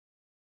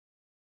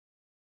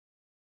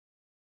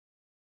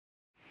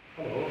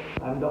Hello,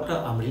 I'm Dr.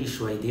 Amrish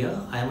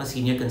Vaidya. I am a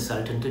senior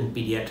consultant in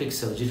pediatric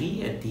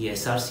surgery at the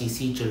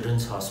SRCC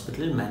Children's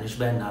Hospital managed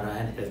by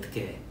Narayan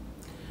Healthcare.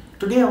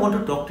 Today I want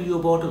to talk to you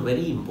about a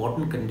very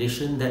important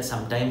condition that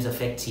sometimes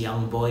affects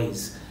young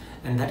boys,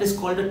 and that is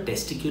called a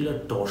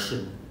testicular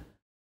torsion.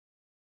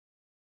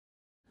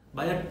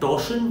 By a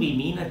torsion we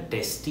mean a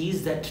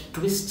testes that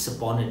twists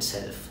upon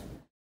itself.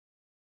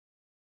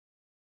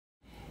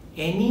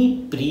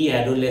 Any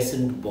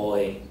pre-adolescent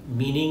boy,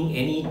 meaning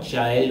any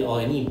child or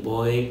any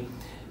boy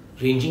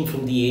ranging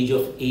from the age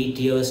of 8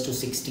 years to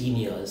 16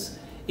 years,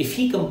 if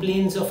he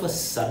complains of a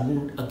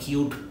sudden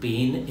acute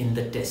pain in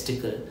the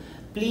testicle,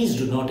 please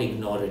do not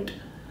ignore it.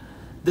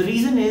 The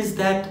reason is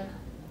that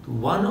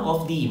one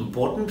of the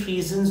important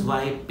reasons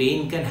why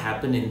pain can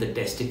happen in the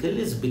testicle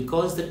is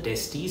because the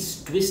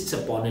testes twists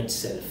upon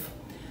itself.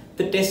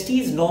 The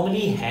testes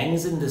normally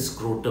hangs in the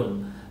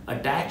scrotum,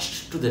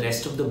 attached to the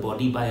rest of the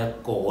body by a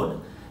cord,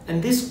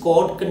 and this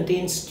cord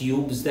contains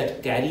tubes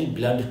that carry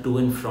blood to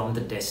and from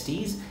the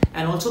testes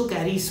and also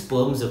carry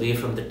sperms away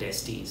from the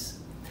testes.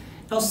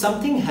 Now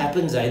something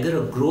happens, either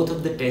a growth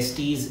of the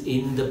testes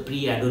in the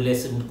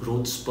pre-adolescent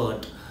growth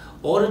spurt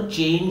or a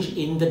change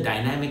in the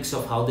dynamics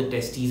of how the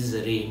testes is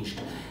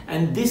arranged,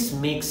 and this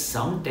makes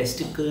some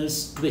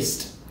testicles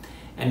twist.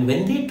 And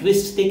when they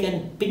twist, they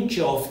can pinch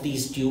off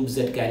these tubes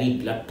that carry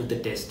blood to the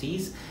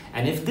testes,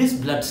 and if this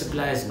blood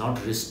supply is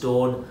not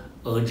restored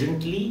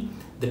urgently,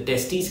 the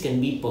testes can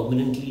be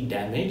permanently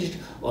damaged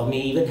or may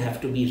even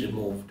have to be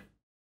removed.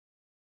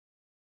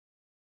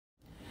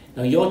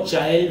 Now your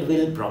child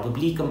will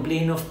probably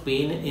complain of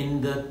pain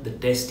in the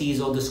testes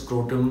or the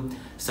scrotum.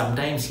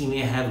 Sometimes he may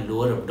have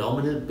lower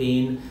abdominal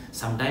pain,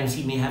 sometimes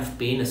he may have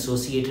pain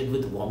associated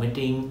with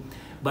vomiting.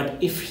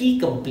 But if he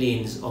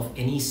complains of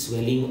any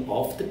swelling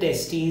of the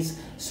testes,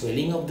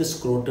 swelling of the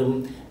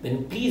scrotum,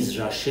 then please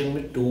rush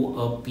him to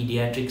a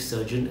pediatric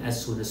surgeon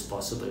as soon as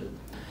possible.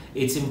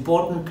 It's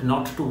important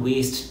not to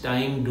waste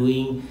time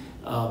doing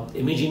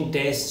imaging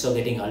tests or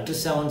getting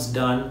ultrasounds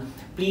done.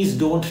 Please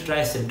don't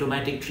try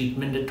symptomatic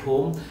treatment at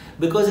home,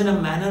 because in a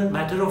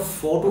matter of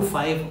 4 to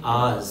 5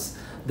 hours,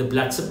 the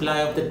blood supply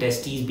of the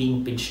testes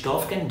being pinched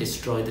off can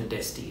destroy the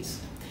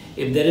testes.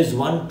 If there is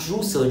one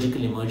true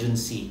surgical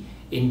emergency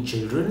in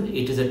children,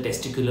 it is a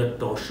testicular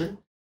torsion.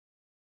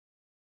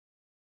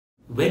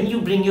 When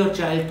you bring your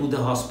child to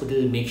the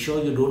hospital, make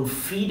sure you don't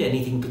feed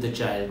anything to the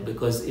child,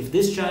 because if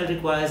this child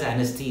requires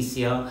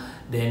anesthesia,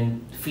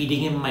 then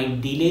feeding him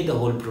might delay the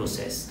whole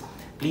process.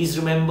 Please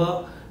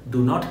remember,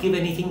 do not give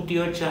anything to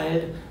your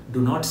child,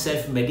 do not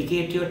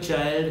self-medicate your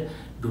child,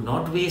 do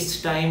not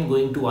waste time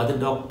going to other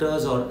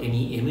doctors or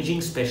any imaging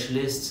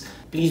specialists.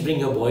 Please bring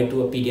your boy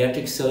to a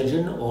pediatric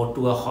surgeon or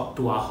to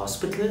our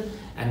hospital,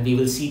 and we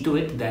will see to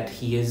it that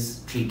he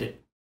is treated.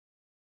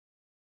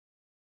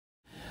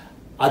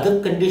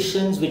 Other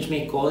conditions which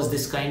may cause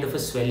this kind of a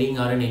swelling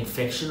are an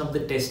infection of the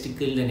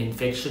testicle, an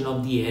infection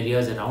of the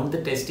areas around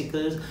the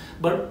testicles,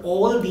 but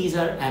all these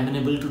are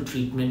amenable to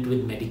treatment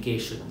with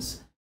medications.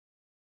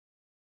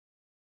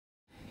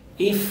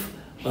 If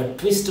a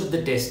twist of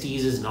the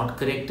testes is not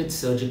corrected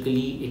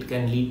surgically, it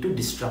can lead to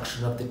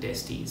destruction of the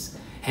testes.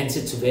 Hence,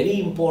 it's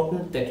very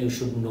important that you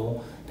should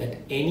know that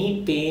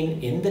any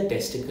pain in the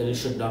testicle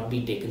should not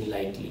be taken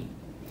lightly.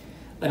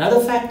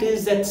 Another fact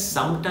is that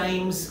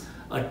sometimes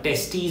a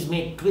testes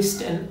may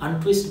twist and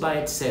untwist by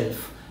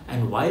itself,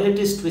 and while it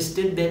is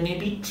twisted, there may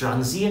be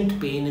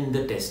transient pain in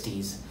the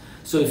testes.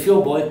 So if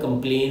your boy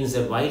complains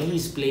that while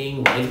he's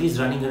playing, while he's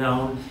running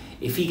around,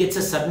 if he gets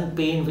a sudden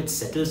pain which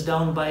settles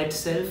down by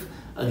itself,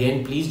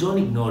 again, please don't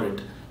ignore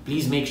it.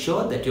 Please make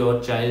sure that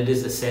your child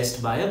is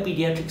assessed by a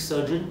pediatric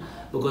surgeon,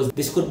 because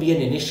this could be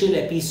an initial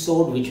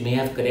episode which may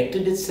have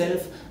corrected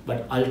itself,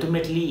 but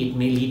ultimately it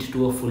may lead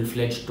to a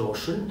full-fledged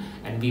torsion,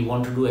 and we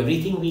want to do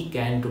everything we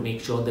can to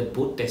make sure that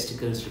both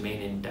testicles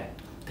remain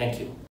intact. Thank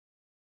you.